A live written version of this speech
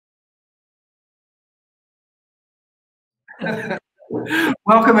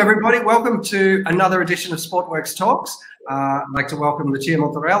Welcome everybody, welcome to another edition of SportWorks Talks. I'd like to welcome Lucia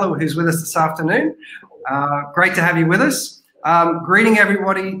Montanarella, who's with us this afternoon. Great to have you with us.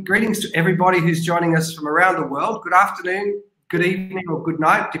 Greetings to everybody who's joining us from around the world. Good afternoon, good evening or good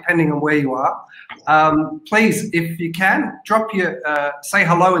night, depending on where you are. Please, if you can, say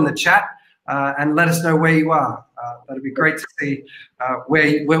hello in the chat and let us know where you are. That'd be great to see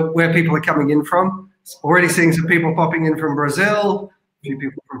where people are coming in from. Already seeing some people popping in from Brazil, a few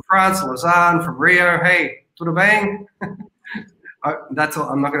people from France, Lausanne, from Rio. Hey, tudo bem? That's all.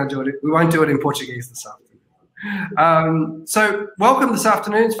 I'm not going to do it. We won't do it in Portuguese this afternoon. So welcome this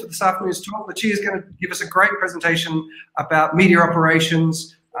afternoon's talk. Lucia is going to give us a great presentation about media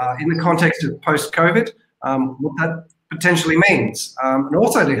operations in the context of post-COVID, what that potentially means, and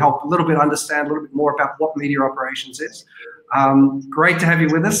also to help a little bit understand a little bit more about what media operations is. Great to have you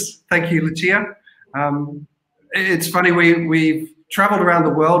with us. Thank you, Lucia. It's funny, we've traveled around the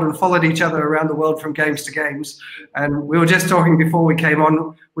world and followed each other around the world from games to games. And we were just talking before we came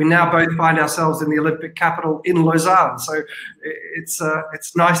on, we now both find ourselves in the Olympic capital in Lausanne. So it's a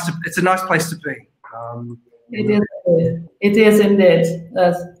nice place to be. It is indeed.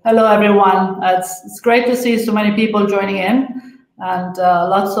 Hello, everyone. It's great to see so many people joining in, and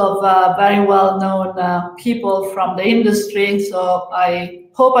lots of very well-known people from the industry. So I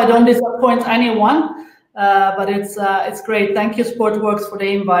hope I don't disappoint anyone, but it's great. Thank you, SportWorks, for the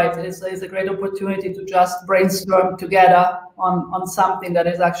invite. It's a great opportunity to just brainstorm together on something that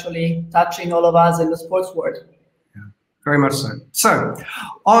is actually touching all of us in the sports world. Yeah, very much so. So,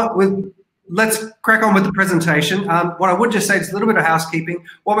 let's crack on with the presentation. What I would just say is a little bit of housekeeping.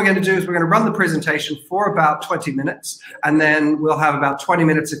 What we're going to do is we're going to run the presentation for about 20 minutes, and then we'll have about 20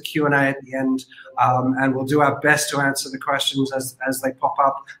 minutes of Q&A at the end, and we'll do our best to answer the questions as they pop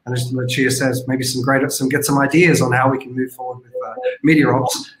up. And as Lucia says, maybe get some ideas on how we can move forward with media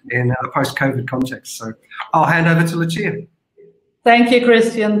ops in a post-COVID context. So I'll hand over to Lucia. Thank you,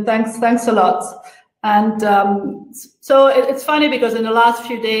 Christian. Thanks a lot. And so it's funny because in the last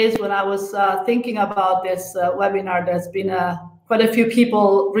few days when I was thinking about this webinar, there's been quite a few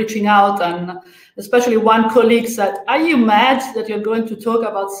people reaching out, and especially one colleague said, "Are you mad that you're going to talk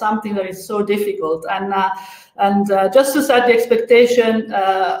about something that is so difficult?" And just to set the expectation,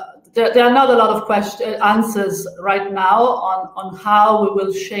 there are not a lot of answers right now on how we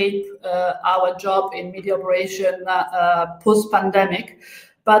will shape our job in media operation post-pandemic.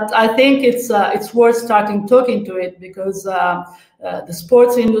 But I think it's worth starting talking to it because the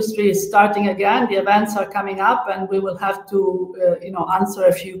sports industry is starting again. The events are coming up, and we will have to answer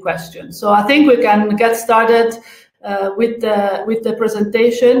a few questions. So I think we can get started with the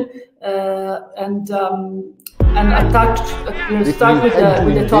presentation and start with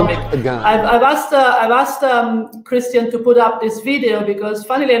the topic. I've asked Christian to put up this video because,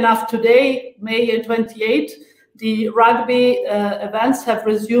 funnily enough, today, May 28th. The rugby events have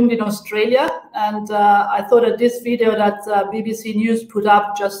resumed in Australia, and I thought that this video that BBC News put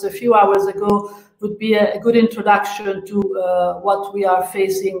up just a few hours ago would be a good introduction to what we are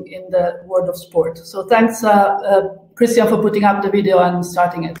facing in the world of sport. So thanks, Christian, for putting up the video and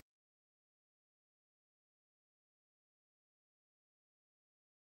starting it.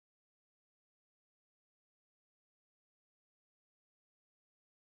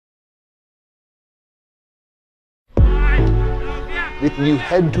 If you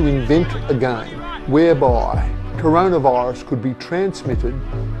had to invent a game whereby coronavirus could be transmitted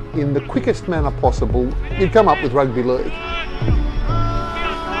in the quickest manner possible, you'd come up with rugby league.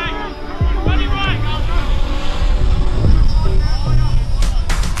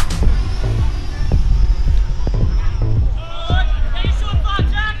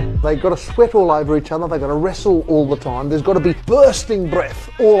 They've got to sweat all over each other, they've got to wrestle all the time, there's got to be bursting breath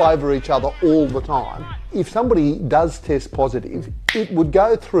all over each other all the time. If somebody does test positive, it would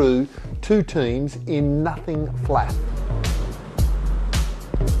go through two teams in nothing flat.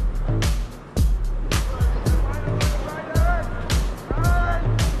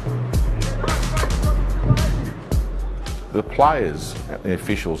 The players, the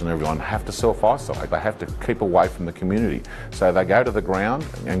officials and everyone have to self-isolate. They have to keep away from the community. So they go to the ground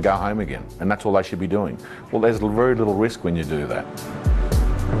and go home again. And that's all they should be doing. Well, there's very little risk when you do that.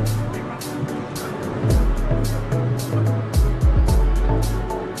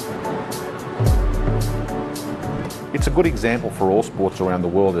 It's a good example for all sports around the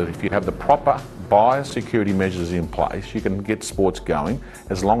world that if you have the proper biosecurity measures in place, you can get sports going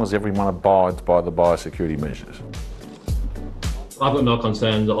as long as everyone abides by the biosecurity measures. I've got no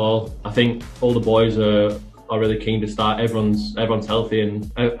concerns at all. I think all the boys are really keen to start. Everyone's healthy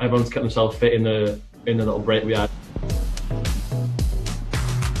and everyone's kept themselves fit in the little break we had.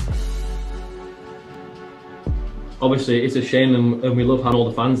 obviously it's a shame, and we love having all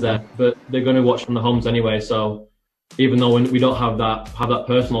the fans there, but they're going to watch from the homes anyway. So even though we don't have that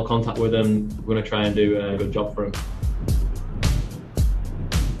personal contact with them, we're going to try and do a good job for them.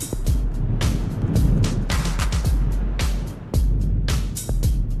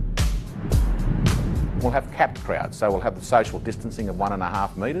 We'll have capped crowds, so we'll have the social distancing of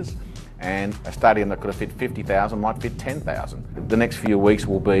 1.5 metres, and a stadium that could have fit 50,000 might fit 10,000. The next few weeks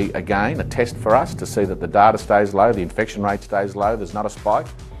will be, again, a test for us to see that the data stays low, the infection rate stays low, there's not a spike.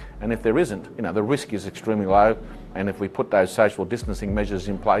 And if there isn't, you know, the risk is extremely low, and if we put those social distancing measures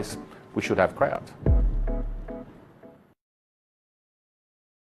in place, we should have crowds.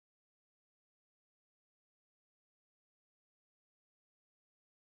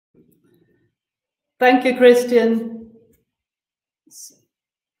 Thank you, Christian.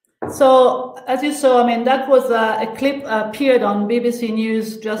 So, as you saw, I mean, that was a clip appeared on BBC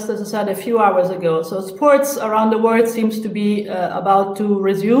News, just as I said, a few hours ago. So sports around the world seems to be about to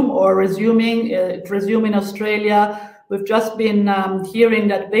resume or resuming. It resumed in Australia. We've just been hearing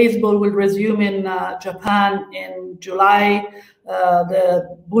that baseball will resume in Japan in July.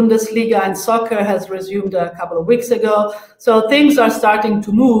 The Bundesliga and soccer has resumed a couple of weeks ago. So things are starting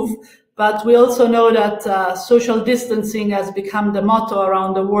to move. But we also know that social distancing has become the motto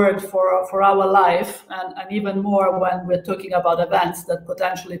around the world for our life, and even more when we're talking about events that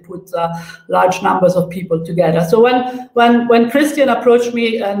potentially put large numbers of people together. So when Christian approached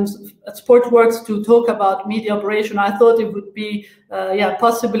me and at SportWorks to talk about media operation, I thought it would be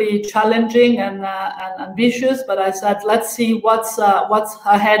possibly challenging and ambitious. But I said, let's see what's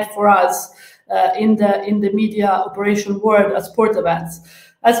ahead for us in the media operation world at sport events.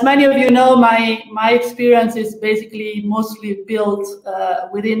 As many of you know, my experience is basically mostly built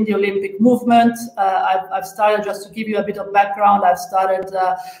within the Olympic movement. I've started, just to give you a bit of background, I've started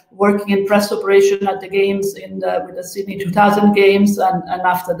working in press operation at the games with the Sydney 2000 games, and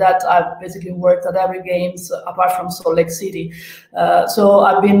after that I've basically worked at every games apart from Salt Lake City. So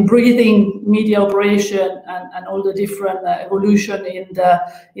I've been breathing media operation and all the different evolution in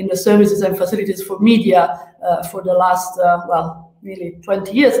the services and facilities for media for the last nearly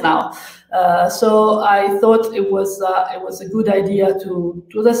 20 years now. So I thought it was a good idea to,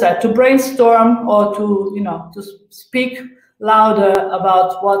 as I said, to brainstorm or to speak louder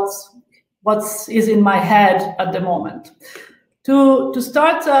about what is in my head at the moment. To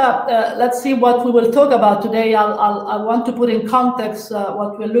start, let's see what we will talk about today. I want to put in context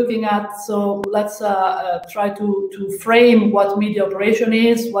what we're looking at. So let's try to frame what media operation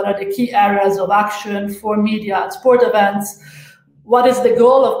is. What are the key areas of action for media at sport events? What is the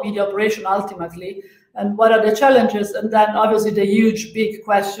goal of media operation ultimately, and what are the challenges? And then obviously the huge big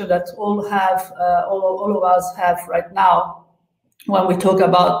question that all of us have right now when we talk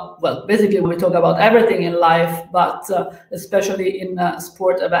about, well, basically we talk about everything in life, but especially in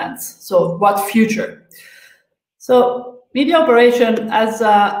sport events. So what future? So media operation,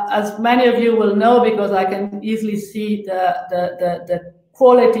 as many of you will know, because I can easily see the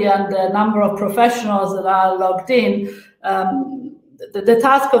quality and the number of professionals that are logged in. The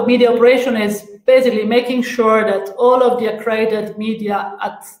task of media operation is basically making sure that all of the accredited media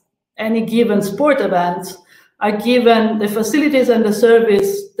at any given sport event are given the facilities and the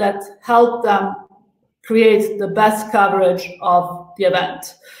service that help them create the best coverage of the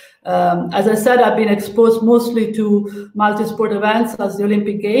event. As I said, I've been exposed mostly to multi-sport events as the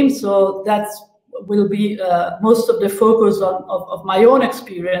Olympic Games, so that will be most of the focus of my own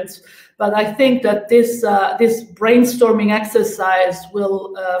experience. But I think that this brainstorming exercise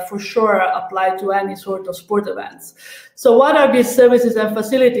will for sure apply to any sort of sport events. So what are these services and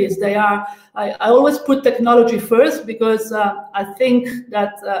facilities? They are, I always put technology first, because I think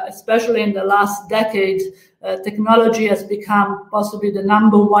that especially in the last decade, technology has become possibly the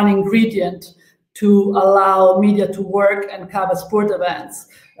 #1 ingredient to allow media to work and cover sport events.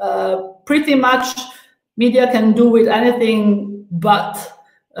 Pretty much media can do with anything but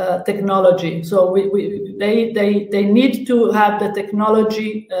technology. So they need to have the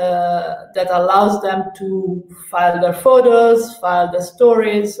technology that allows them to file their photos, file their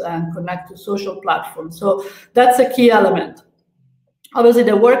stories, and connect to social platforms. So that's a key element. Obviously,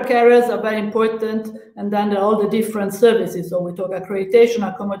 the work areas are very important, and then there are all the different services. So we talk accreditation,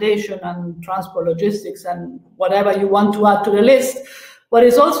 accommodation, and transport, logistics, and whatever you want to add to the list. What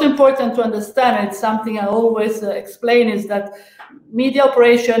is also important to understand, and it's something I always explain, is that media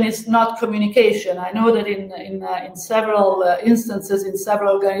operation is not communication. I know that in several instances, in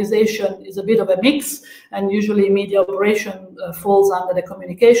several organizations, is a bit of a mix, and usually media operation falls under the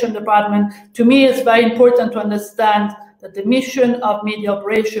communication department. To me, it's very important to understand that the mission of media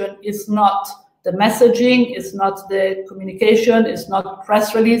operation is not the messaging, it's not the communication, it's not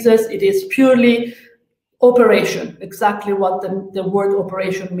press releases, it is purely operation, exactly what the word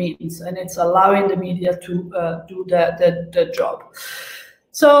operation means, and it's allowing the media to do the job.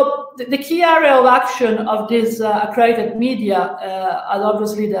 So the key area of action of this accredited media are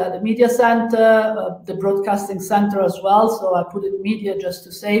obviously the media center, the broadcasting center as well. So I put it media just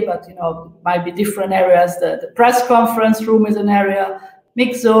to say, but you know, it might be different areas. The press conference room is an area,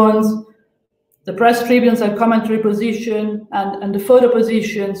 mix zones, the press tribunes and commentary position, and the photo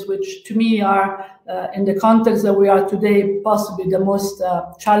positions, which to me are, in the context that we are today, possibly the most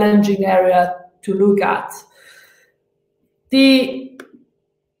challenging area to look at.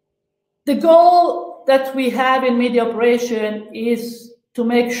 The goal that we have in media operation is to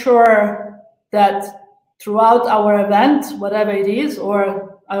make sure that throughout our event, whatever it is,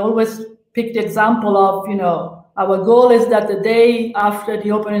 or I always pick the example of, you know, our goal is that the day after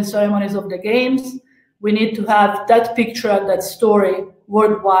the opening ceremonies of the games, we need to have that picture, that story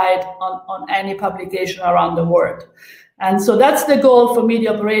worldwide on any publication around the world. And so that's the goal for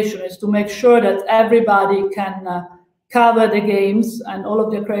media operation, is to make sure that everybody can cover the games, and all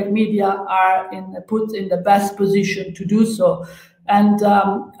of the accredited media are put in the best position to do so. And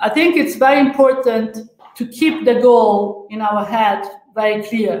I think it's very important to keep the goal in our head very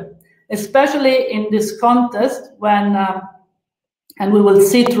clear, especially in this contest when, and we will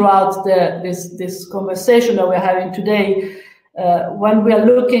see throughout this conversation that we're having today, when we are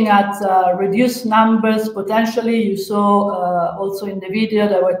looking at reduced numbers, potentially, you saw also in the video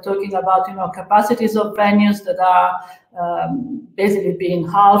that we're talking about, you know, capacities of venues that are basically being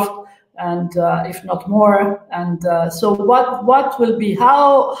halved, and if not more. And so what will be,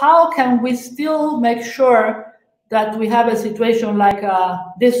 how can we still make sure that we have a situation like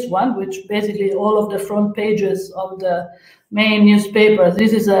this one, which basically all of the front pages of the main newspapers.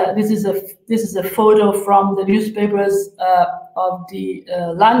 This is a photo from the newspapers of the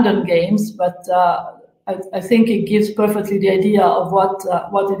London Games, but I think it gives perfectly the idea of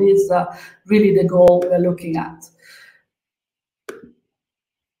what it is really the goal we're looking at.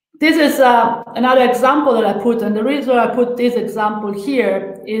 This is another example that I put, and the reason I put this example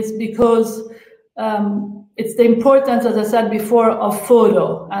here is because it's the importance, as I said before, of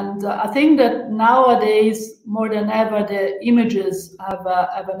photo. And I think that nowadays, more than ever, the images have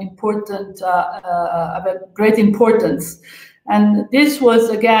a great importance. And this was,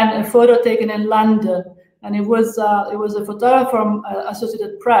 again, a photo taken in London, and it was a photographer from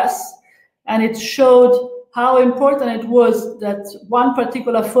Associated Press, and it showed how important it was that one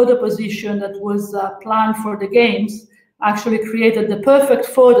particular photo position that was planned for the games actually created the perfect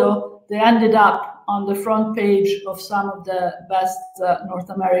photo. They ended up on the front page of some of the best North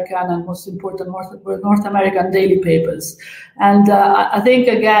American and most important North American daily papers. And I think,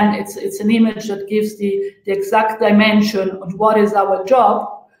 again, it's an image that gives the exact dimension of what is our job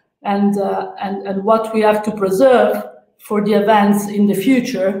and what we have to preserve for the events in the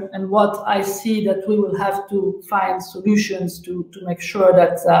future, and what I see that we will have to find solutions to make sure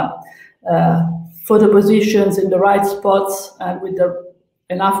that photo positions in the right spots and with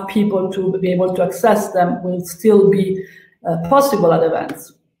enough people to be able to access them will still be possible at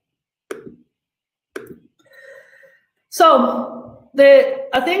events. So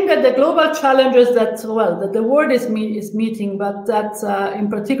I think that the global challenges that the world is meeting, but that in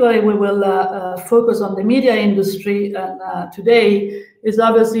particular we will focus on the media industry and today, is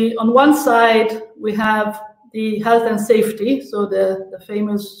obviously on one side we have the health and safety, so the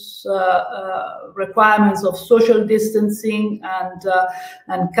famous requirements of social distancing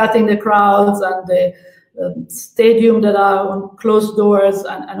and cutting the crowds, and the stadium that are on closed doors,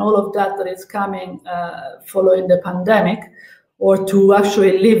 and all of that is coming following the pandemic, or to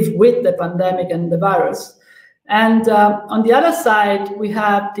actually live with the pandemic and the virus. And on the other side, we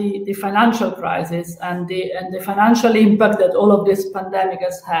have the financial crisis and the financial impact that all of this pandemic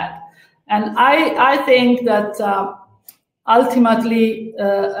has had. And I think that ultimately,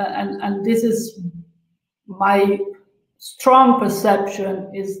 and this is my strong perception,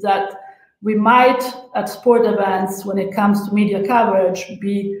 is that we might, at sport events, when it comes to media coverage,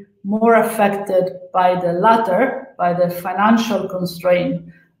 be more affected by the latter, by the financial constraint,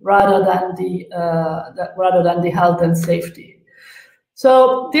 rather than the health and safety.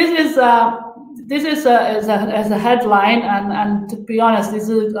 So this is as a headline, and to be honest, this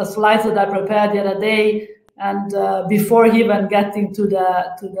is a slide that I prepared the other day, and before even getting to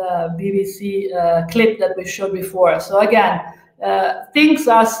the BBC clip that we showed before. So again, things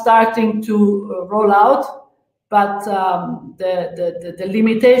are starting to roll out, but the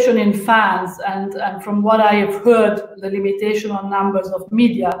limitation in fans and from what I have heard, the limitation on numbers of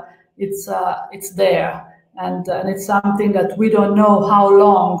media it's there, and it's something that we don't know how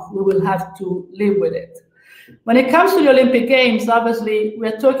long we will have to live with it. When it comes to the Olympic Games, obviously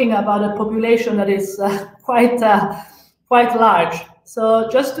we're talking about a population that is quite large. So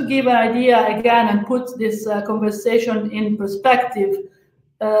just to give an idea again and put this conversation in perspective,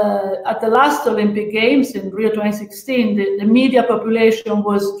 at the last Olympic Games in Rio 2016, the media population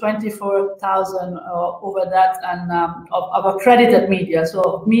was 24,000 over that, and of accredited media,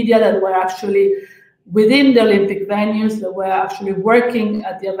 so media that were actually within the Olympic venues, that were actually working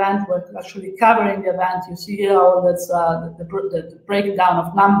at the event, were actually covering the event. You see here all that's the breakdown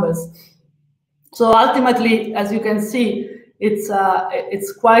of numbers. So ultimately, as you can see,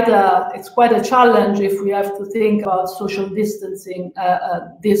 it's quite a challenge if we have to think about social distancing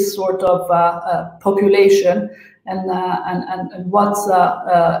this sort of population, and what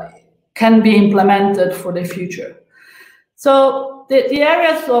can be implemented for the future. So the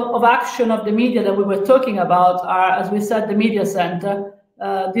areas of action of the media that we were talking about are, as we said, the media center.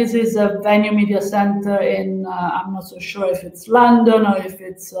 This is a venue media center in, I'm not so sure if it's London or if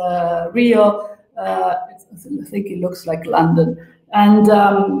it's Rio. I think it looks like London, and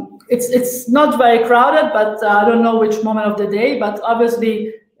it's not very crowded, but I don't know which moment of the day. But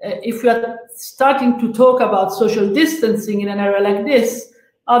obviously, if we are starting to talk about social distancing in an area like this,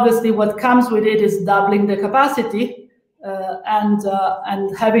 obviously what comes with it is doubling the capacity and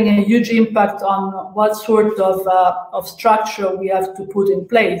having a huge impact on what sort of structure we have to put in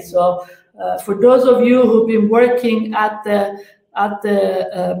place. So for those of you who've been working at the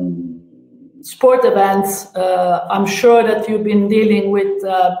sport events, I'm sure that you've been dealing with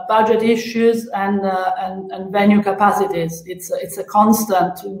budget issues and venue capacities. It's a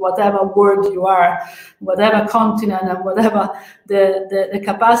constant in whatever world you are, whatever continent, and whatever the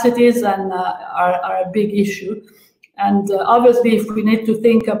capacities and are a big issue. And obviously, if we need to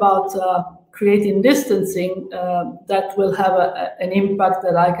think about creating distancing, that will have an impact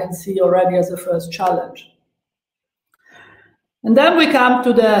that I can see already as a first challenge. And then we come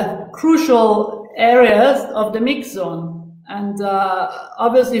to the crucial areas of the mix zone. And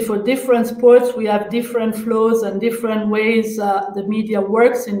obviously for different sports, we have different flows and different ways the media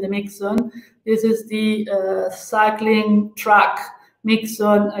works in the mix zone. This is the cycling track mix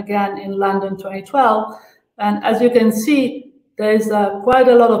zone, again in London 2012. And as you can see, there is quite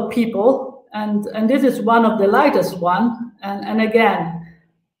a lot of people, and this is one of the lightest one. And again,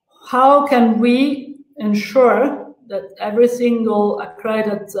 how can we ensure that every single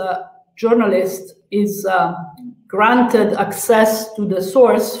accredited journalist is granted access to the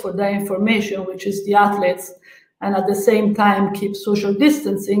source for their information, which is the athletes, and at the same time keep social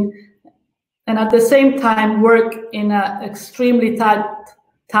distancing, and at the same time work in an extremely tight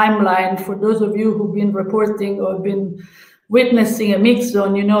timeline. For those of you who've been reporting or been witnessing a mix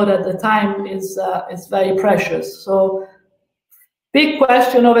zone, you know that the time is very precious. So big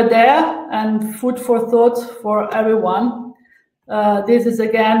question over there, and food for thought for everyone. This is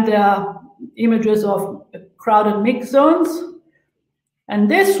again the images of crowded mix zones. And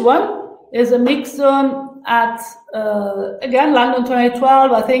this one is a mix zone at, again, London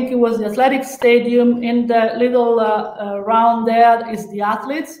 2012. I think it was the athletic stadium. In the little round there is the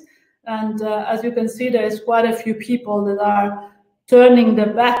athletes. And as you can see, there is quite a few people that are turning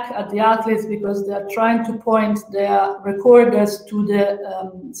their back at the athletes because they are trying to point their recorders to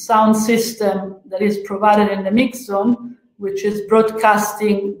the sound system that is provided in the mix zone, which is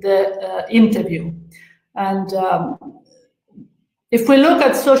broadcasting the interview. And if we look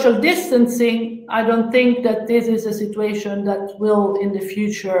at social distancing, I don't think that this is a situation that will in the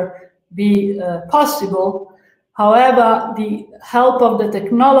future be possible. However, the help of the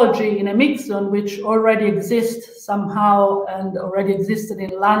technology in a mix zone, which already exists somehow and already existed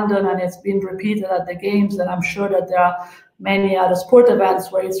in London, and it's been repeated at the Games, and I'm sure that there are many other sport events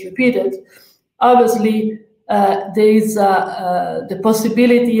where it's repeated. Obviously, there is the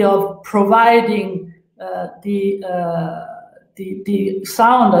possibility of providing the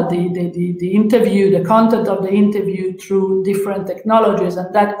sound, the interview, the content of the interview through different technologies,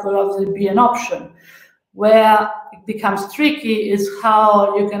 and that could obviously be an option. Where it becomes tricky is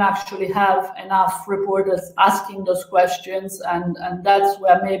how you can actually have enough reporters asking those questions, and that's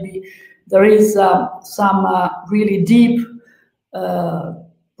where maybe there is some really deep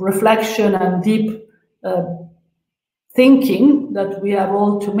reflection and deep thinking that we have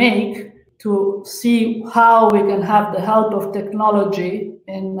all to make to see how we can have the help of technology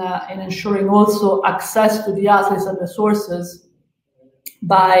in ensuring also access to the athletes and the sources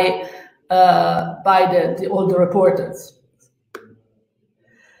by all the reporters.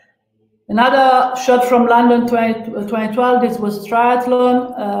 Another shot from London 2012, this was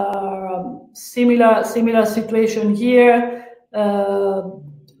triathlon. similar situation here.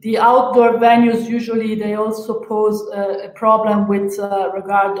 The outdoor venues, usually they also pose a problem with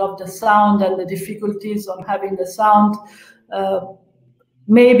regard of the sound and the difficulties on having the sound.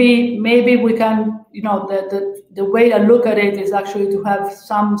 Maybe we can, the way I look at it is actually to have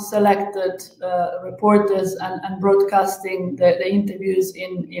some selected reporters and broadcasting the interviews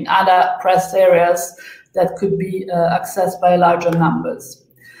in other press areas that could be accessed by larger numbers.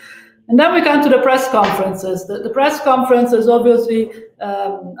 And then we come to the press conferences. The press conferences, obviously,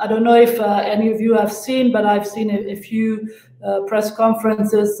 I don't know if any of you have seen, but I've seen a few press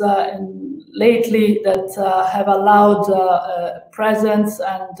conferences lately that have allowed presence,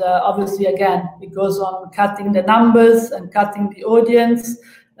 and obviously, again, it goes on cutting the numbers and cutting the audience.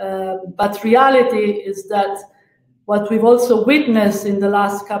 But reality is that what we've also witnessed in the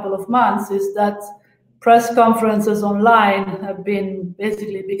last couple of months is that press conferences online have been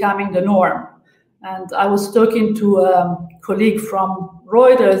basically becoming the norm. And I was talking to a colleague from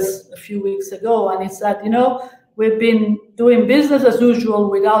Reuters a few weeks ago, and he said, we've been doing business as usual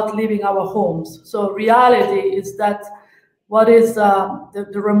without leaving our homes. So reality is that what is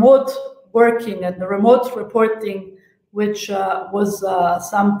the remote working and the remote reporting, which was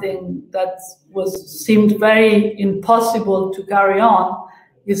something that seemed very impossible to carry on,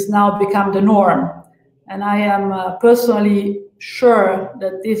 is now become the norm. And I am personally sure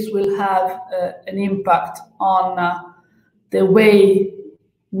that this will have an impact on the way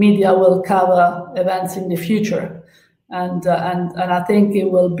media will cover events in the future. And I think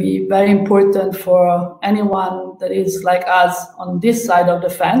it will be very important for anyone that is like us on this side of the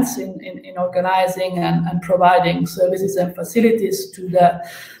fence in organizing and providing services and facilities to the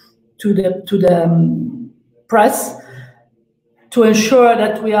press, to ensure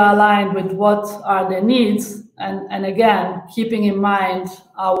that we are aligned with what are the needs, and again, keeping in mind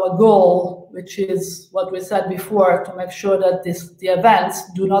our goal, which is what we said before, to make sure that the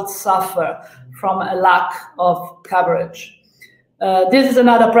events do not suffer from a lack of coverage. This is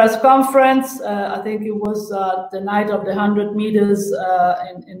another press conference. I think it was the night of the 100 meters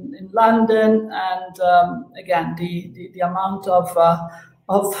in London, and again, the amount of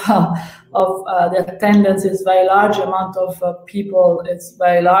the attendance is very large, amount of people is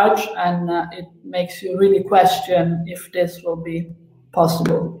very large, and it makes you really question if this will be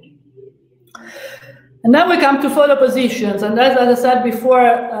possible. And then we come to photo positions, and as I said before,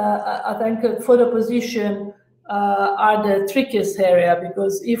 I think photo position are the trickiest area,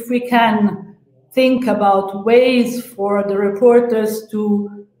 because if we can think about ways for the reporters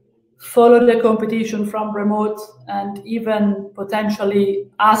to follow the competition from remote and even potentially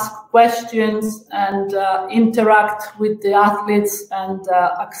ask questions and interact with the athletes and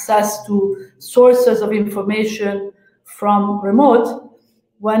access to sources of information from remote.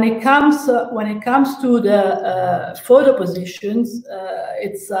 When it comes to the photo positions,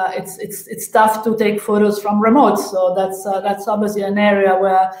 it's tough to take photos from remote. So that's obviously an area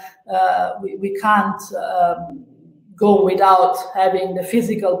where we can't go without having the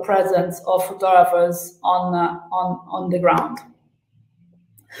physical presence of photographers on the ground.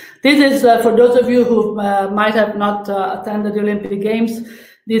 This is for those of you who might have not attended the Olympic Games.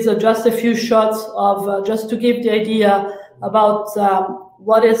 These are just a few shots of just to give the idea about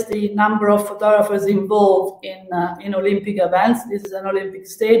what is the number of photographers involved in Olympic events. This is an Olympic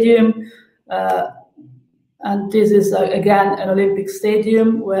stadium. And this is, again, an Olympic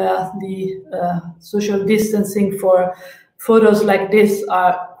stadium where the social distancing for photos like this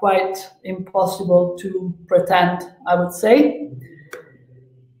are quite impossible to pretend, I would say.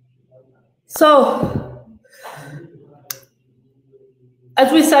 So,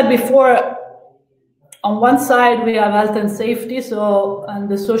 as we said before, on one side we have health and safety, and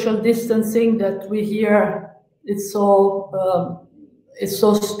the social distancing that we hear is so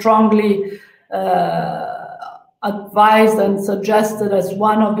strongly advised and suggested as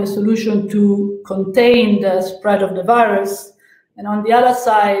one of the solutions to contain the spread of the virus. And on the other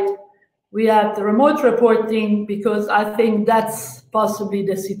side, we have the remote reporting, because I think that's possibly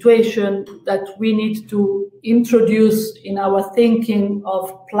the situation that we need to introduce in our thinking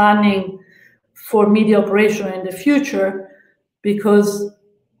of planning for media operation in the future, because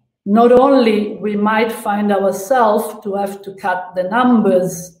not only we might find ourselves to have to cut the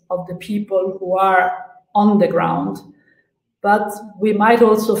numbers of the people who are on the ground, but we might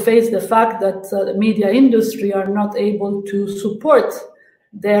also face the fact that the media industry are not able to support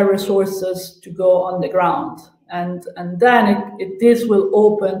their resources to go on the ground. And then this will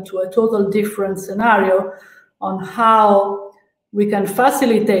open to a total different scenario on how we can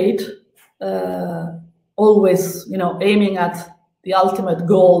facilitate, always aiming at the ultimate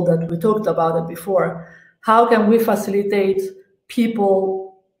goal that we talked about it before. How can we facilitate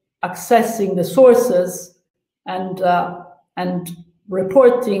people accessing the sources and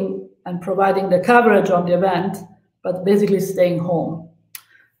reporting and providing the coverage on the event, but basically staying home?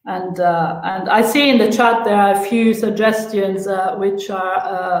 And I see in the chat there are a few suggestions which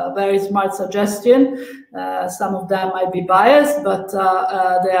are very smart suggestions. Some of them might be biased, but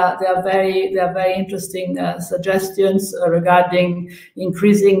they are very interesting suggestions regarding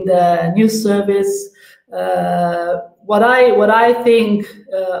increasing the news service. What I think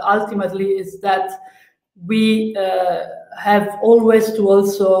ultimately is that we have always to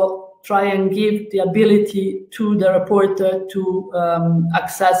also try and give the ability to the reporter to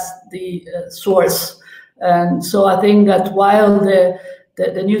access the source. And so I think that while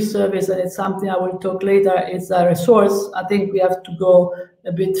the news service, and it's something I will talk later, is a resource, I think we have to go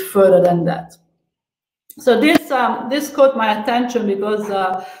a bit further than that. So this caught my attention because,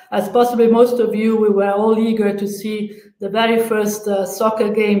 as possibly most of you, we were all eager to see the very first soccer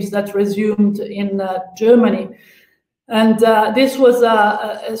games that resumed in Germany. And this was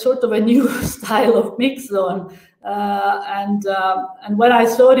a sort of a new style of mix zone. And when I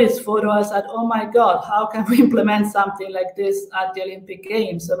saw this photo, I said, oh my God, how can we implement something like this at the Olympic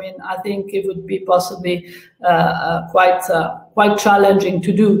Games? I mean, I think it would be possibly quite challenging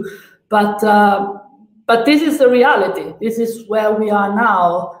to do. But this is the reality. This is where we are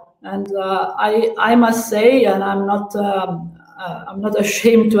now. And I must say, and I'm not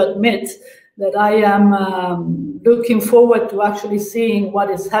ashamed to admit, that I am looking forward to actually seeing what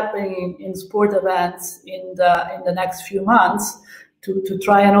is happening in sport events in the next few months, to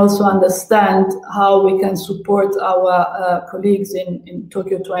try and also understand how we can support our colleagues in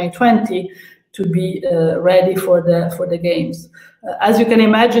Tokyo 2020 to be ready for the games. As you can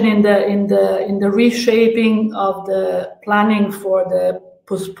imagine, in the reshaping of the planning for the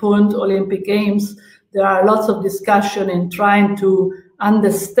postponed Olympic Games, there are lots of discussion in trying to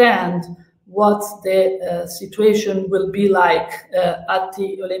understand what the situation will be like at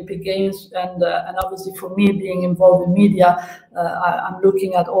the Olympic Games, and obviously for me, being involved in media, I'm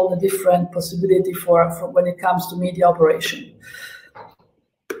looking at all the different possibilities for when it comes to media operation.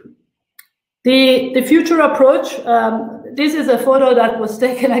 The future approach. This is a photo that was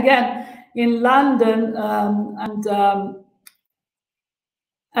taken again in London,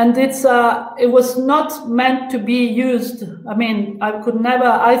 and it was not meant to be used. I mean,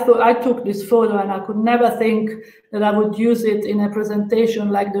 I took this photo and I could never think that I would use it in a presentation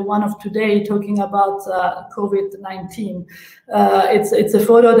like the one of today, talking about COVID-19. It's a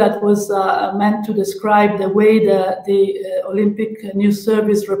photo that was meant to describe the way the Olympic News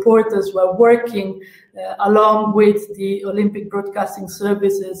Service reporters were working along with the Olympic Broadcasting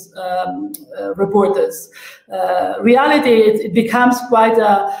Services reporters. Reality, it becomes quite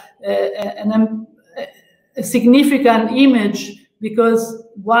a significant image, because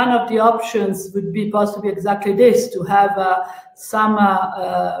one of the options would be possibly exactly this, to have some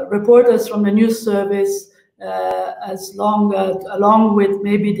reporters from the news service along with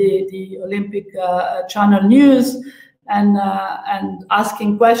maybe the Olympic Channel News, and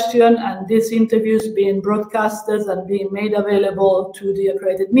asking questions, and these interviews being broadcasted and being made available to the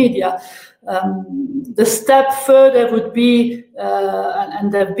accredited media. The step further would be,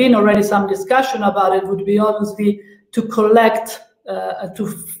 and there have been already some discussion about it, would be obviously to collect,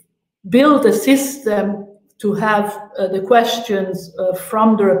 to build a system to have the questions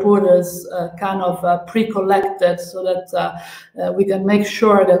from the reporters kind of pre-collected, so that we can make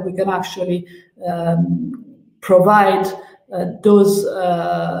sure that we can actually provide those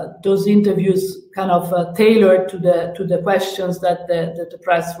interviews kind of tailored to the questions that the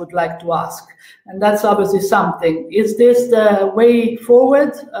press would like to ask. And that's obviously something. Is this the way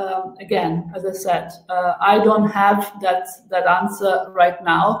forward? Again, as I said, I don't have that answer right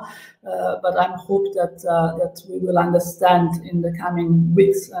now, but I hope that we will understand in the coming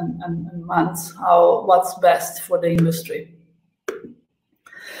weeks and months what's best for the industry.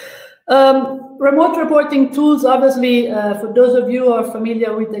 Remote reporting tools, obviously, for those of you who are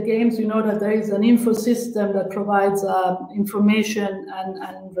familiar with the games, you know that there is an info system that provides information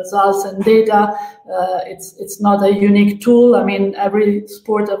and results and data. It's not a unique tool. I mean, every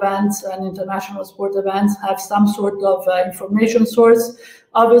sport events and international sport events have some sort of information source.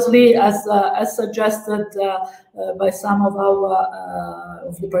 Obviously, as suggested by some of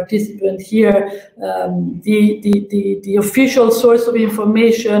the participants here, the official source of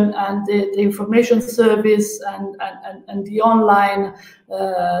information and the information service and the online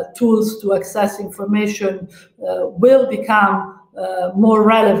tools to access information will become more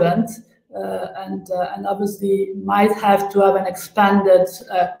relevant. and obviously might have to have an expanded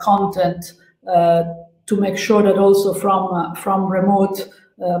content to make sure that also from remote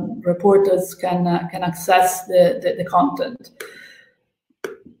reporters can access the content.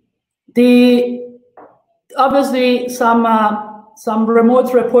 Obviously some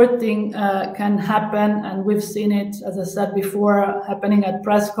remote reporting can happen, and we've seen it, as I said before, happening at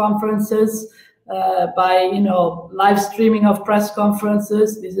press conferences by live streaming of press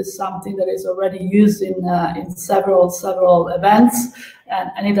conferences. This is something that is already used in several events,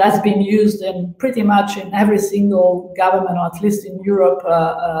 and it has been used in pretty much in every single government, or at least in Europe.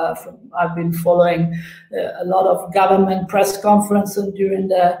 I've been following a lot of government press conferences during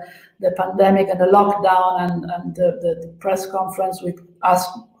the pandemic and the lockdown, and the press conference with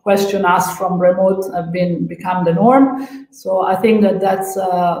question asked from remote have become the norm. So I think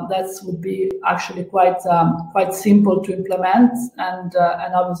that would be actually quite simple to implement, and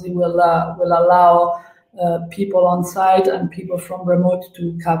obviously will allow people on site and people from remote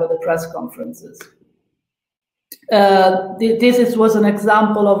to cover the press conferences. This was an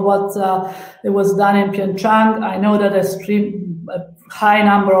example of what it was done in Pyeongchang. I know that a high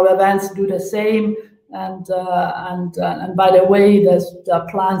number of events do the same, and by the way, there are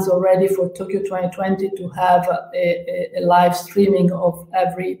plans already for Tokyo 2020 to have a live streaming of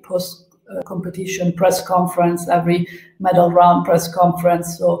every post-competition press conference, every medal round press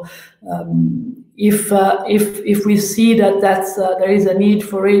conference. So if we see that there is a need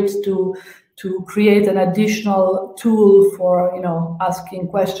for it to create an additional tool for asking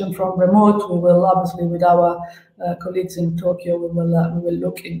questions from remote, we will obviously, with our colleagues in Tokyo, we will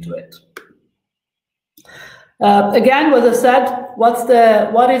look into it. Again, as I said, what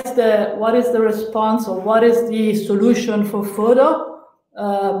is the response, or what is the solution for photo?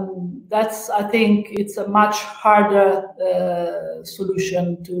 I think it's a much harder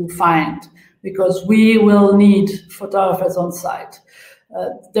solution to find, because we will need photographers on site.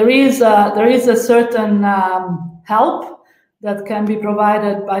 There is a certain help that can be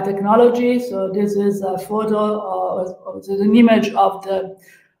provided by technology. So this is a photo, or an image of the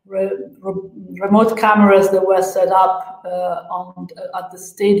remote cameras that were set up at the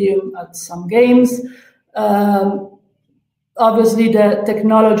stadium at some games. Obviously, the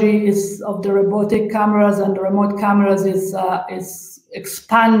technology of the robotic cameras and the remote cameras is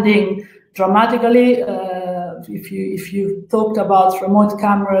expanding dramatically. If you talked about remote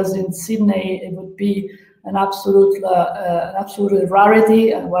cameras in Sydney, it would be an absolute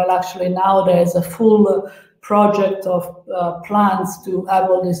rarity. And while actually now there is a full project of plans to have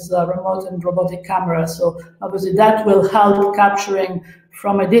all these remote and robotic cameras. So obviously that will help capturing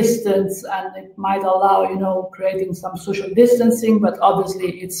from a distance, and it might allow creating some social distancing, but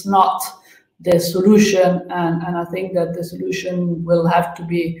obviously it's not the solution, and I think that the solution will have to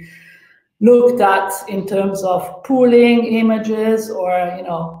be looked at in terms of pooling images, or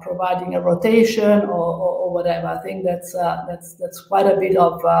providing a rotation, or whatever. I think that's quite a bit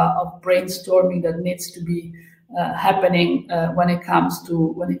of brainstorming that needs to be happening when it comes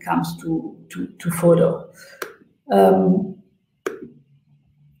to photo.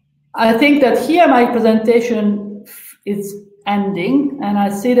 I think that here my presentation is ending, and I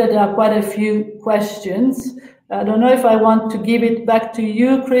see that there are quite a few questions. I don't know if I want to give it back to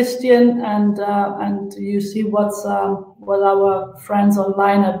you, Christian, and you see what our friends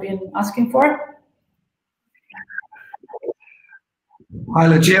online have been asking for. Hi,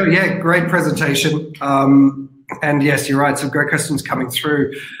 Lucia. Yeah, great presentation. And yes, you're right. Some great questions coming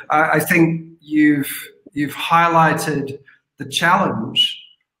through. I think you've highlighted the challenge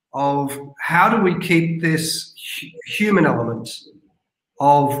of how do we keep this human element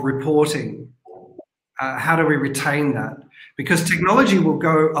of reporting. How do we retain that? Because technology will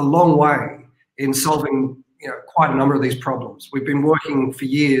go a long way in solving quite a number of these problems. We've been working for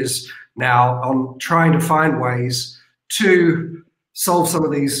years now on trying to find ways to solve some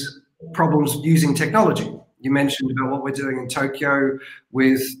of these problems using technology. You mentioned about what we're doing in Tokyo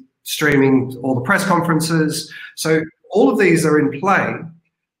with streaming all the press conferences. So all of these are in play.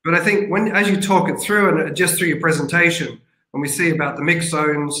 But I think as you talk it through, and just through your presentation, when we see about the mix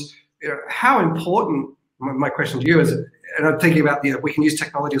zones, how important, my question to you is, and I'm thinking about, we can use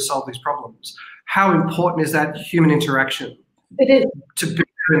technology to solve these problems. How important is that human interaction? It is. To be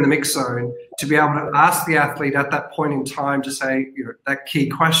in the mix zone, to be able to ask the athlete at that point in time to say, that key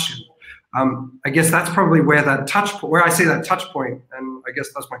question. I guess that's probably where I see that touch point, and I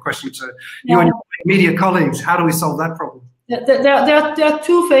guess that's my question to you and your media colleagues. How do we solve that problem? There are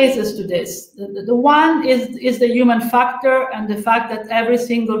two phases to this. The one is the human factor, and the fact that every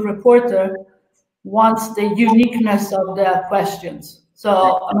single reporter wants the uniqueness of their questions.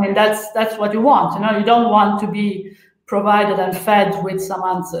 So I mean, that's what you want. You know, you don't want to be provided and fed with some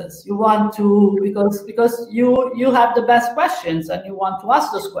answers. You want to, because you have the best questions and you want to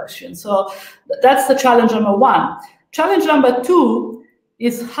ask those questions. So that's the challenge number one. Challenge number two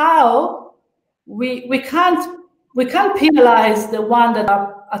is how we can't penalize the one that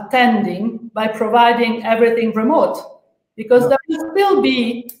are attending by providing everything remote, because there will still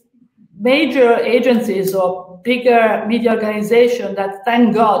be major agencies or bigger media organizations that,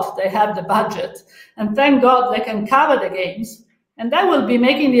 thank God, they have the budget, and thank God they can cover the games, and they will be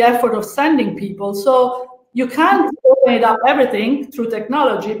making the effort of sending people. So you can't open it up everything through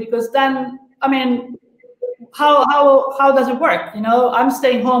technology, because then, I mean, how does it work? You know, I'm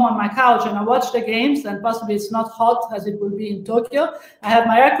staying home on my couch and I watch the games, and possibly it's not hot as it will be in Tokyo. I have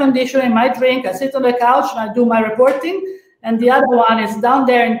my air conditioning, my drink, I sit on the couch and I do my reporting. And the other one is down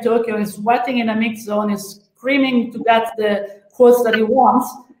there in Tokyo, is sweating in a mixed zone, is screaming to get the quotes that he wants,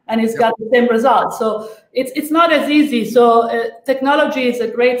 and he's got the same result. So it's not as easy. So technology is a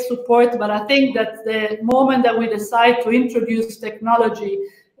great support, but I think that the moment that we decide to introduce technology,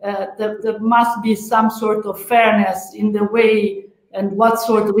 there must be some sort of fairness in the way and what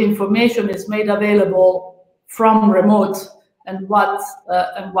sort of information is made available from remote, and what's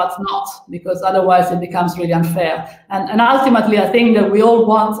not, because otherwise it becomes really unfair. And ultimately, I think that we all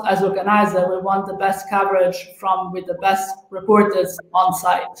want, as organizers, we want the best coverage with the best reporters on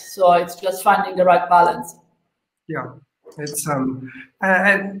site. So it's just finding the right balance. Yeah, it's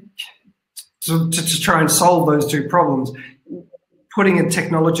and to try and solve those two problems, putting a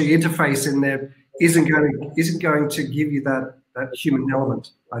technology interface in there isn't going to give you that human element.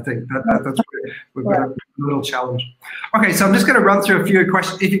 I think that's we've got a little challenge. Okay, so I'm just going to run through a few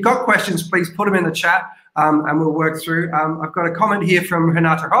questions. If you've got questions, please put them in the chat, and we'll work through. I've got a comment here from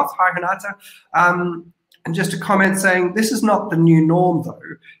Renata Hoth. Hi, Renata. And just a comment saying, this is not the new norm, though.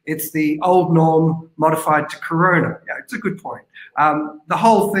 It's the old norm modified to Corona. Yeah, it's a good point. The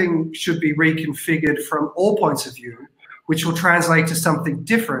whole thing should be reconfigured from all points of view, which will translate to something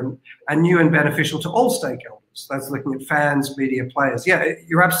different and new and beneficial to all stakeholders. That's looking at fans, media, players. Yeah,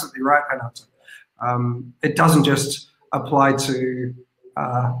 you're absolutely right, Renata. It doesn't just apply to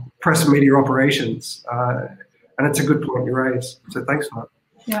press and media operations. And it's a good point you raised. So thanks for that.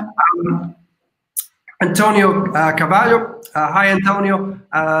 Yeah. Antonio Carvalho. Hi, Antonio.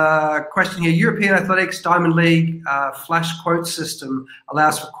 Question here. European Athletics Diamond League flash quote system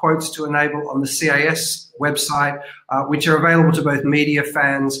allows for quotes to enable on the CAS website, which are available to both media,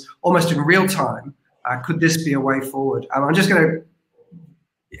 fans, almost in real time. Could this be a way forward? I'm just going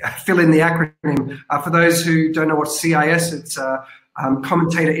to fill in the acronym. For those who don't know what CIS, it's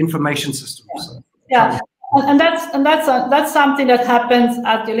Commentator Information System. So, yeah. And that's something that happens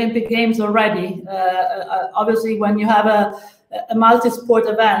at the Olympic Games already. Obviously, when you have a multi-sport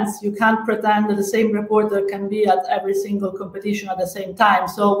events, you can't pretend that the same reporter can be at every single competition at the same time.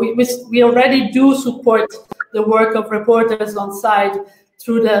 So we already do support the work of reporters on site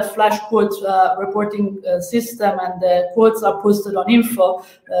through the flash quote reporting system, and the quotes are posted on info.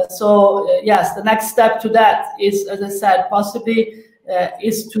 Yes, the next step to that is, as I said, possibly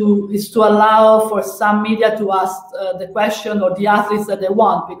is to allow for some media to ask the question or the athletes that they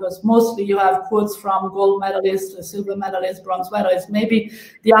want, because mostly you have quotes from gold medalists, silver medalists, bronze medalists. Maybe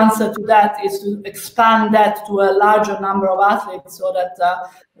the answer to that is to expand that to a larger number of athletes, so that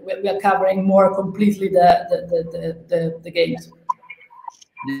we are covering more completely the games.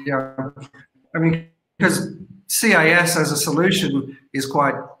 Yeah, I mean, because CIS as a solution is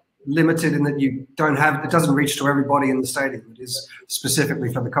quite limited in that you don't have, it doesn't reach to everybody in the stadium. It is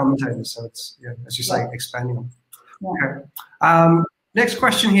specifically for the commentators, so it's, yeah, as you say, expanding them. Okay. Next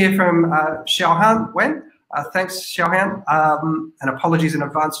question here from Xiaohan Wen. Thanks, Xiaohan, and apologies in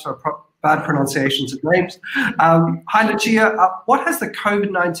advance for bad pronunciations of names. Hi, Lucia. What has the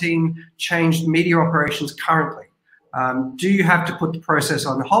COVID-19 changed media operations currently? Do you have to put the process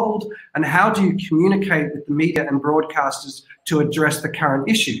on hold? And how do you communicate with the media and broadcasters to address the current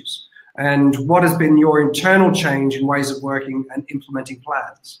issues? And what has been your internal change in ways of working and implementing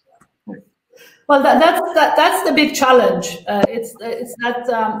plans? Well, that's the big challenge. It's that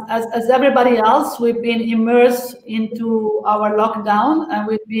as everybody else, we've been immersed into our lockdown, and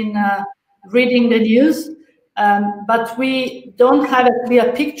we've been reading the news, but we don't have a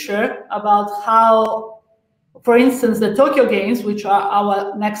clear picture about how, for instance, the Tokyo Games, which are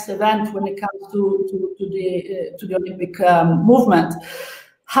our next event when it comes to the Olympic movement,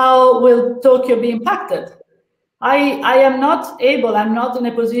 how will Tokyo be impacted? I am not able, I'm not in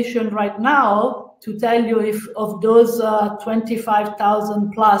a position right now to tell you if of those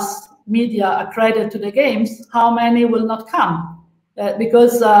 25,000 plus media accredited to the games, how many will not come.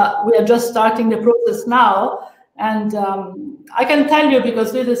 because we are just starting the process now. And I can tell you,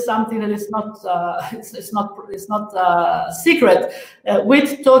 because this is something that is not it's not secret.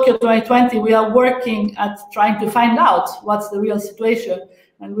 With Tokyo 2020, we are working at trying to find out what's the real situation,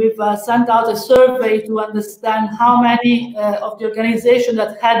 and we've sent out a survey to understand how many of the organizations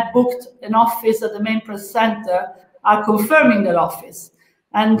that had booked an office at the main press center are confirming their office.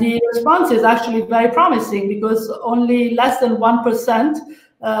 And the response is actually very promising, because only less than 1%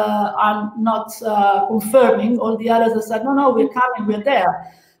 are not confirming. All the others have said, no, we're coming, we're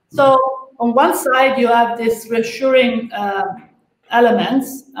there. So on one side, you have this reassuring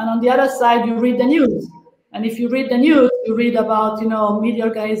elements, and on the other side, you read the news. And if you read the news, you read about, media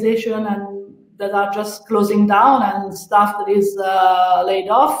organization and that are just closing down and staff that is laid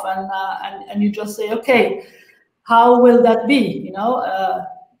off, and you just say, okay, how will that be?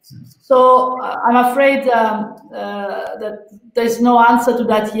 So I'm afraid that there's no answer to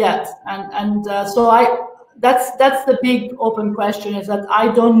that yet, and so that's the big open question, is that I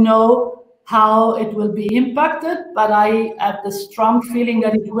don't know how it will be impacted, but I have the strong feeling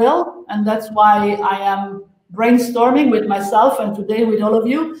that it will, and that's why I am brainstorming with myself and today with all of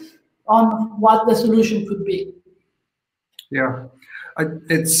you on what the solution could be. Yeah,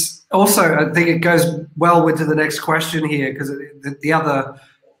 it's also, I think it goes well with the next question here, because the other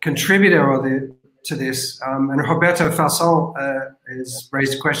contributor to this, and Roberto Fasson has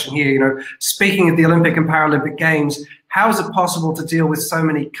raised a question here, speaking of the Olympic and Paralympic Games, how is it possible to deal with so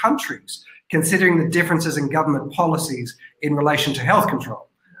many countries, considering the differences in government policies in relation to health control?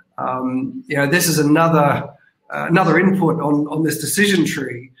 This is another input on this decision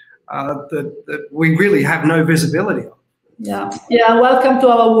tree that we really have no visibility on. Yeah. Welcome to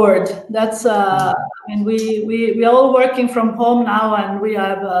our world. That's we are all working from home now, and we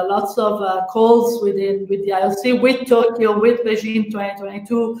have lots of calls with the IOC, with Tokyo, with Beijing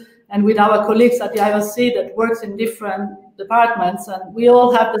 2022, and with our colleagues at the IOC that works in different departments, and we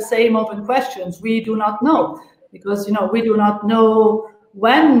all have the same open questions. We do not know, because we do not know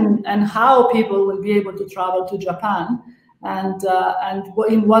when and how people will be able to travel to Japan. And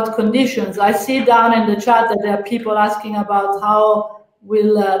in what conditions. I see down in the chat that there are people asking about how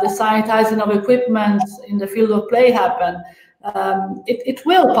will the sanitizing of equipment in the field of play happen. It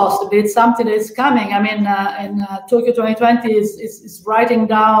will possibly. It's something that is coming. I mean, in Tokyo 2020 is writing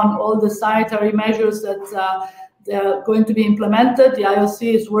down all the sanitary measures that they're going to be implemented. The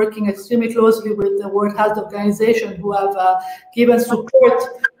IOC is working extremely closely with the World Health Organization, who have given support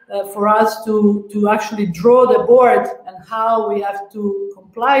for us to actually draw the board and how we have to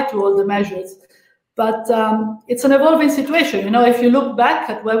comply to all the measures. But it's an evolving situation. If you look back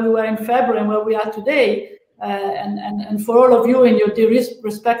at where we were in February and where we are today, and for all of you in your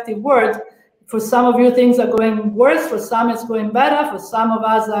respective world, for some of you things are going worse, for some it's going better, for some of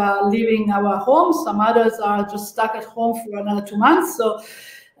us are leaving our homes, some others are just stuck at home for another 2 months. So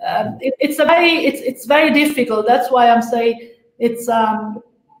it's very difficult. That's why I'm saying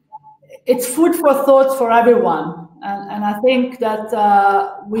it's food for thought for everyone, and I think that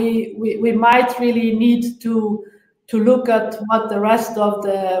we might really need to look at what the rest of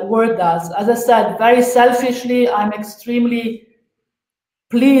the world does. As I said, very selfishly, I'm extremely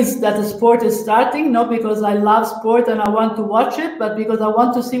pleased that the sport is starting, not because I love sport and I want to watch it, but because I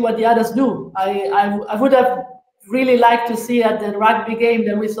want to see what the others do. I would have really liked to see at the rugby game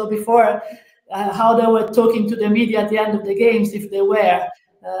that we saw before how they were talking to the media at the end of the games, if they were.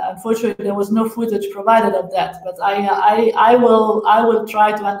 Unfortunately, there was no footage provided of that, but I will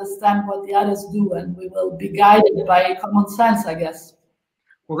try to understand what the others do, and we will be guided by common sense, I guess.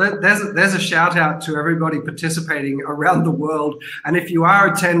 Well, there's a shout out to everybody participating around the world, and if you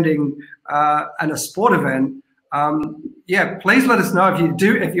are attending a sport event, please let us know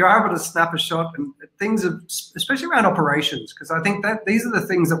if you're able to snap a shot and things, especially around operations, because I think that these are the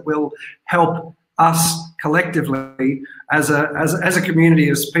things that will help us collectively as a community,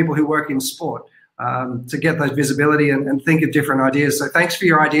 as people who work in sport, to get that visibility and think of different ideas. So thanks for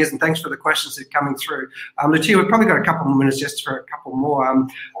your ideas and thanks for the questions that are coming through. Lucia, we've probably got a couple more minutes just for a couple more.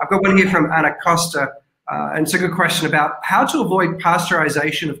 I've got one here from Anna Costa, and it's a good question about how to avoid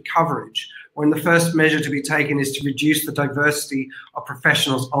pasteurization of coverage when the first measure to be taken is to reduce the diversity of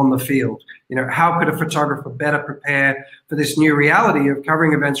professionals on the field. How could a photographer better prepare for this new reality of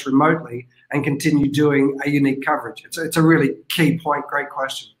covering events remotely and continue doing a unique coverage? It's a really key point. Great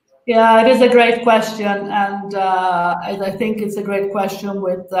question. Yeah, it is a great question, and I think it's a great question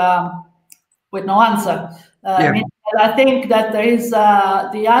with no answer. I think that there is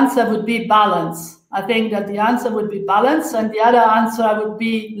the answer would be balance. I think that the answer would be balance, and the other answer would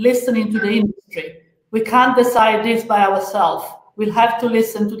be listening to the industry. We can't decide this by ourselves. we'll have to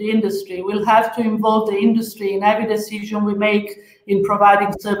listen to the industry. We'll have to involve the industry in every decision we make in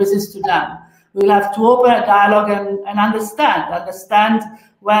providing services to them. We'll have to open a dialogue and understand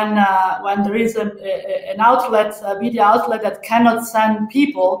when there is an outlet, a media outlet that cannot send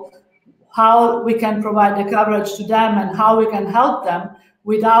people, how we can provide the coverage to them and how we can help them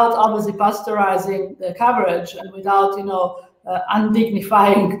without obviously pasteurizing the coverage and without,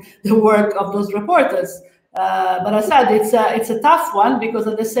 undignifying the work of those reporters. But I said it's a tough one, because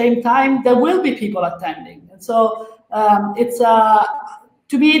at the same time there will be people attending, and so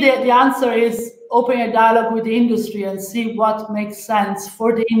to me the answer is opening a dialogue with the industry and see what makes sense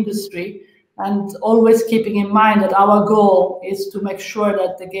for the industry, and always keeping in mind that our goal is to make sure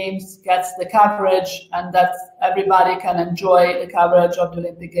that the Games gets the coverage and that everybody can enjoy the coverage of the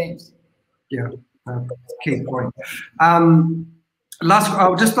Olympic Games. Yeah, key point.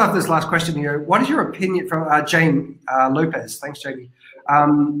 I'll just love this last question here. What is your opinion from Jane Lopez? Thanks, Jamie.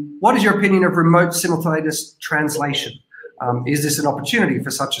 What is your opinion of remote simultaneous translation? Is this an opportunity for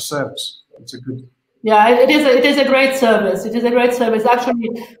such a service? It's a good. Yeah, it is a great service. It is a great service. Actually,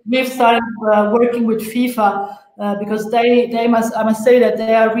 we've started working with FIFA because I must say that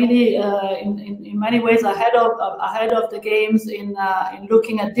they are really in many ways ahead of the Games in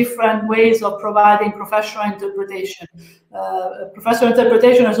looking at different ways of providing professional interpretation. Professional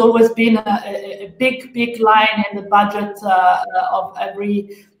interpretation has always been a big line in the budget of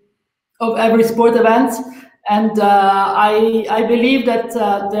every sport event. And I believe that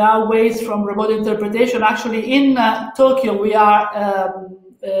there are ways from remote interpretation. Actually, in Tokyo, we are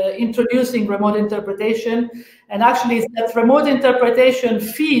introducing remote interpretation, and actually it's that remote interpretation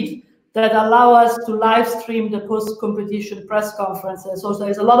feed that allow us to live stream the post-competition press conferences. So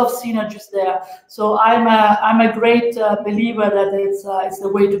there's a lot of synergies there. So I'm a great believer that it's the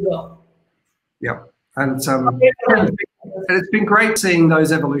way to go. Yeah, and it's been great seeing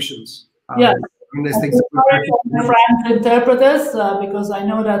those evolutions. Yeah. There's things French interpreters because I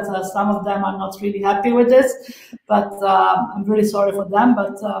know that some of them are not really happy with this, but I'm really sorry for them.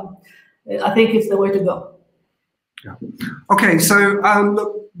 But I think it's the way to go. Yeah. Okay, so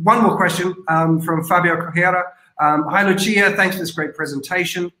look, one more question from Fabio Correira. Hi, Lucia. Thanks for this great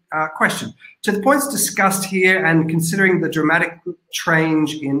presentation. Question: to the points discussed here, and considering the dramatic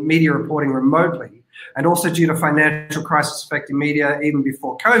change in media reporting remotely, and also due to financial crisis affecting media even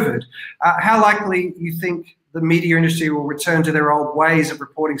before COVID, how likely you think the media industry will return to their old ways of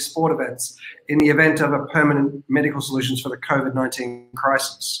reporting sport events in the event of a permanent medical solutions for the COVID-19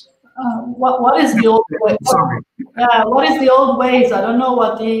 crisis? What is the old way? Sorry. What is the old ways? I don't know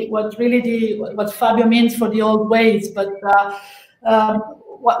what Fabio means for the old ways, but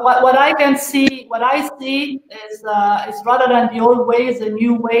what I see is rather than the old ways, the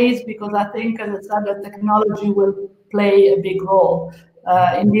new ways, because I think, as I said, that technology will play a big role.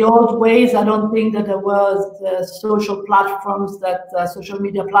 In the old ways, I don't think that there was the social platforms, social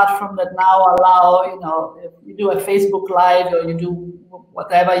media platform that now allow, if you do a Facebook Live or you do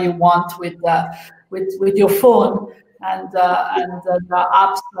whatever you want with your phone and the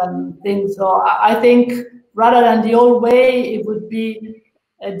apps and things. So I think rather than the old way, it would be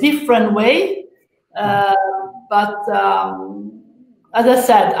a different way. But as I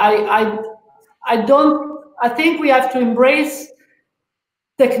said, I think we have to embrace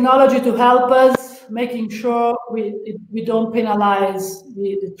technology to help us, making sure we don't penalize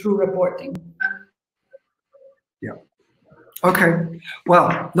the true reporting. Yeah. Okay.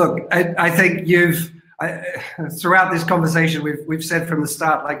 Well, look, I think throughout this conversation, we've said from the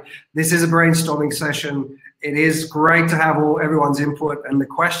start, like, this is a brainstorming session. It is great to have everyone's input and the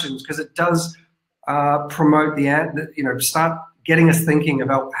questions, because it does promote start getting us thinking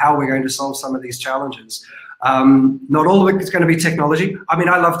about how we're going to solve some of these challenges. Not all of it is going to be technology. I mean,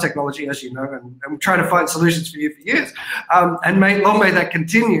 I love technology, as you know, and I'm trying to find solutions for you for years. And long may that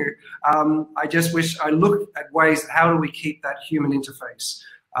continue. I just wish I looked at ways, how do we keep that human interface,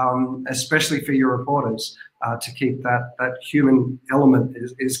 especially for your reporters, to keep that human element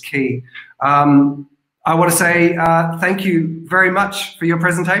is key. I want to say thank you very much for your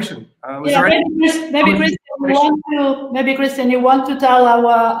presentation. Maybe Christian, you want to tell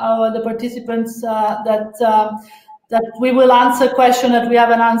the participants that we will answer questions that we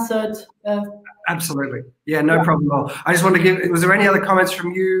haven't answered. Absolutely. Yeah, no problem at all. I just want to was there any other comments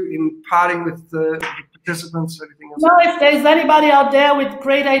from you in parting with the participants or anything else? No, if there's anybody out there with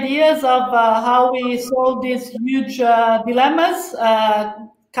great ideas of how we solve these huge dilemmas,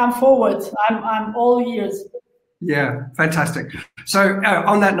 come forward. I'm all ears. Yeah, fantastic. So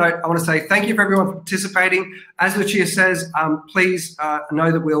on that note, I want to say thank you for everyone for participating. As Lucia says, please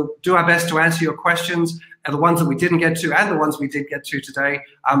know that we'll do our best to answer your questions, and the ones that we didn't get to and the ones we did get to today.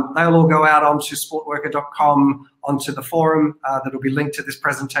 They'll all go out onto sportworker.com, onto the forum that will be linked to this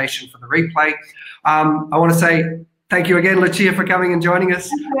presentation for the replay. I want to say thank you again, Lucia, for coming and joining us,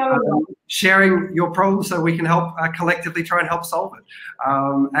 sharing your problems so we can help collectively try and help solve it.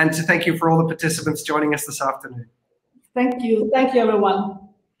 And to thank you for all the participants joining us this afternoon. Thank you. Thank you, everyone.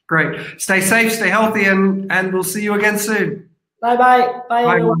 Great. Stay safe, stay healthy, and we'll see you again soon. Bye-bye. Bye,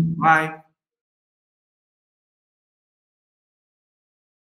 everyone. Bye.